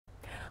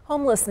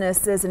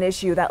Homelessness is an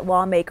issue that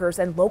lawmakers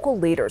and local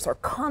leaders are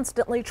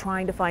constantly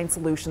trying to find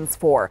solutions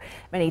for.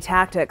 Many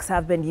tactics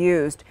have been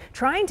used,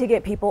 trying to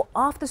get people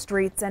off the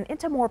streets and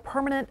into more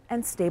permanent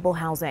and stable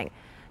housing.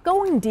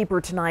 Going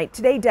deeper tonight,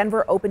 today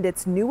Denver opened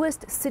its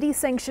newest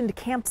city-sanctioned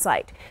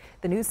campsite.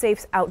 The new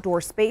safe outdoor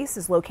space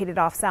is located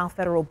off South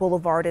Federal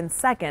Boulevard in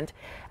 2nd,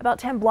 about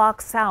 10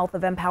 blocks south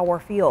of Empower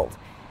Field.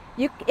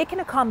 It can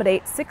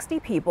accommodate 60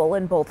 people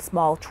in both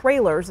small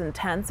trailers and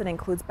tents and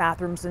includes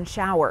bathrooms and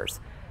showers.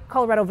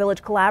 Colorado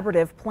Village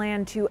Collaborative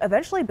plan to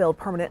eventually build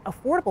permanent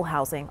affordable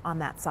housing on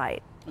that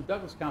site.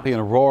 Douglas County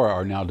and Aurora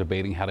are now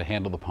debating how to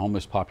handle the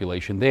homeless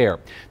population there.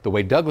 The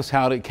way Douglas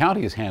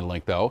County is handling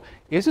it, though,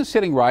 isn't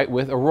sitting right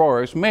with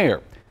Aurora's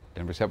mayor.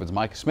 Denver 7's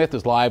Micah Smith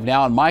is live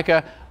now, and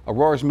Micah,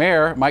 Aurora's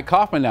mayor Mike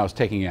Coffman now is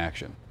taking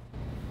action.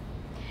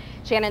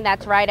 Shannon,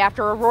 that's right.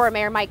 After Aurora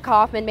Mayor Mike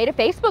Coffman made a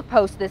Facebook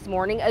post this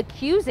morning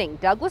accusing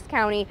Douglas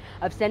County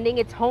of sending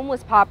its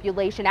homeless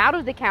population out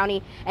of the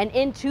county and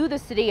into the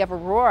city of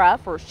Aurora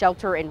for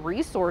shelter and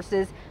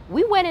resources,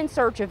 we went in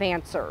search of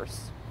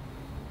answers.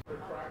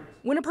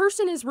 When a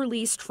person is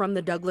released from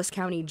the Douglas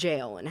County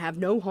jail and have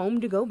no home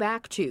to go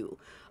back to,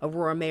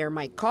 Aurora Mayor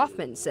Mike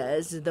Coffman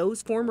says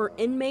those former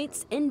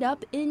inmates end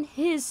up in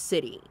his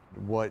city.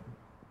 What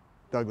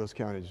Douglas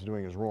County is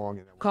doing is wrong.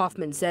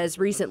 Coffman says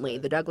recently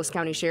the Douglas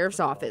County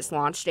Sheriff's Office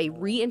launched a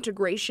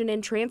reintegration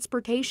and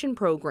transportation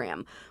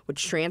program,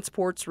 which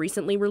transports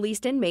recently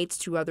released inmates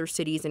to other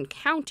cities and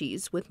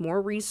counties with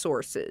more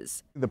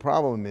resources. The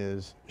problem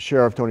is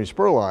Sheriff Tony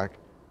Spurlock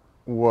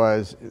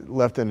was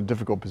left in a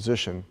difficult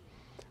position.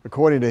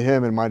 According to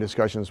him, in my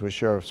discussions with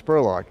Sheriff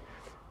Spurlock,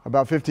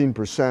 about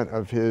 15%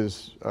 of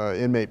his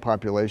inmate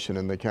population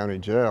in the county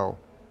jail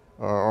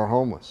are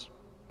homeless,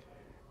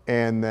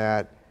 and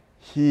that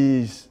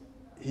he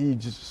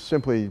just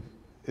simply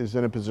is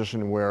in a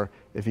position where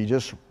if he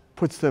just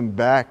puts them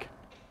back,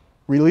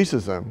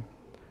 releases them,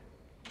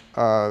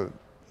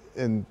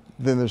 and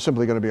then they're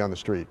simply going to be on the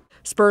street.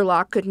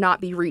 Spurlock could not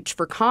be reached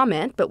for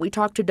comment, but we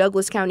talked to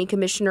Douglas County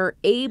Commissioner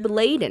Abe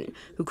Layden,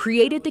 who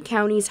created the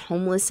county's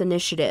homeless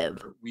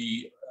initiative.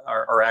 We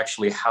are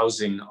actually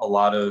housing a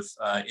lot of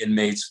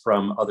inmates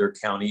from other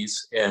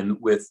counties, and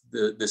with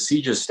the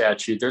CJIS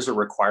statute, there's a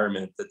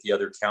requirement that the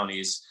other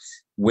counties,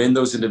 when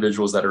those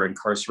individuals that are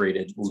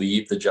incarcerated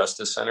leave the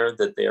Justice Center,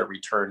 that they are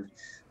returned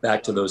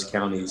back to those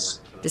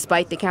counties.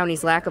 Despite the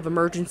county's lack of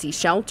emergency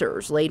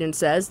shelters, Layden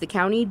says the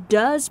county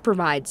does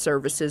provide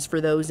services for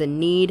those in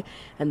need,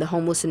 and the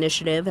Homeless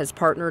Initiative has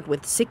partnered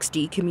with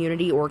 60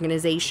 community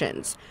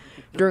organizations.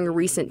 During a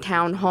recent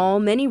town hall,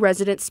 many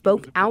residents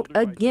spoke out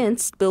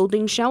against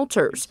building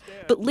shelters,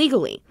 but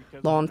legally,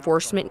 law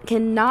enforcement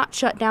cannot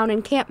shut down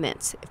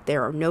encampments if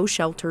there are no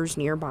shelters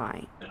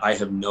nearby. I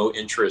have no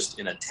interest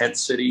in a tent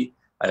city.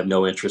 I have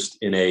no interest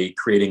in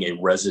creating a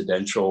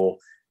residential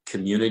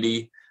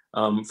community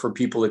for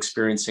people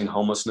experiencing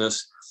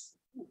homelessness.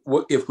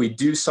 If we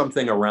do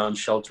something around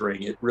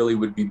sheltering, it really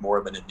would be more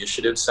of an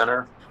initiative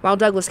center. While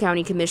Douglas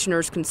County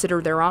commissioners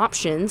consider their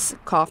options,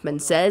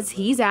 Coffman says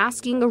he's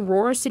asking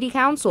Aurora City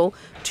Council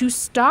to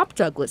stop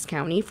Douglas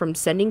County from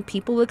sending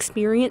people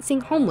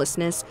experiencing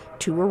homelessness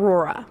to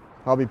Aurora.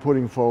 I'll be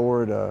putting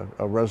forward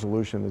a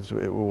resolution that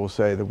will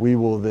say that we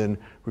will then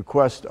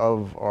request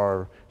of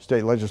our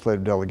state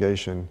legislative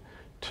delegation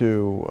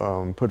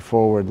to put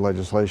forward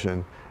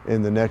legislation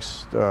in the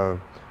next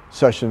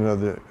session of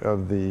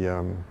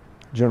the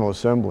General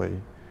Assembly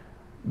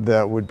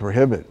that would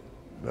prohibit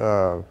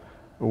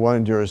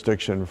one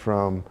jurisdiction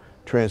from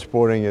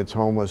transporting its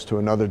homeless to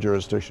another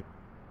jurisdiction.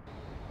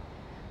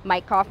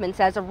 Mike Coffman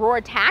says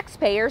Aurora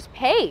taxpayers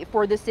pay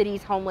for the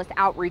city's homeless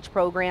outreach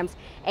programs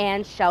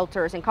and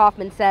shelters. And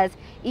Coffman says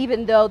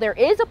even though there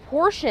is a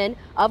portion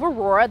of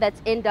Aurora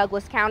that's in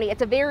Douglas County,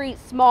 it's a very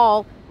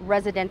small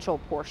residential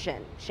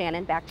portion.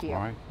 Shannon, back to you.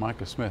 All right,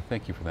 Micah Smith,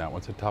 thank you for that one.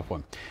 It's a tough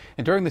one.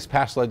 And during this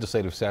past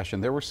legislative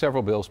session, there were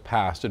several bills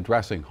passed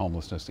addressing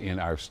homelessness in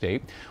our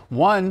state.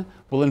 One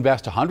will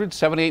invest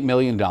 $178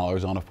 million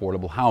on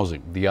affordable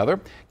housing. The other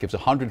gives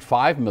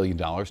 $105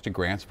 million to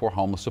grants for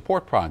homeless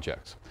support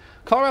projects.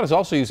 Colorado is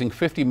also using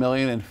 $50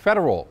 million in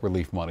federal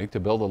relief money to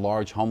build a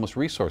large homeless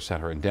resource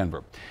center in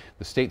Denver.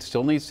 The state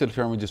still needs to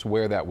determine just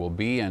where that will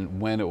be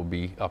and when it will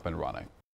be up and running.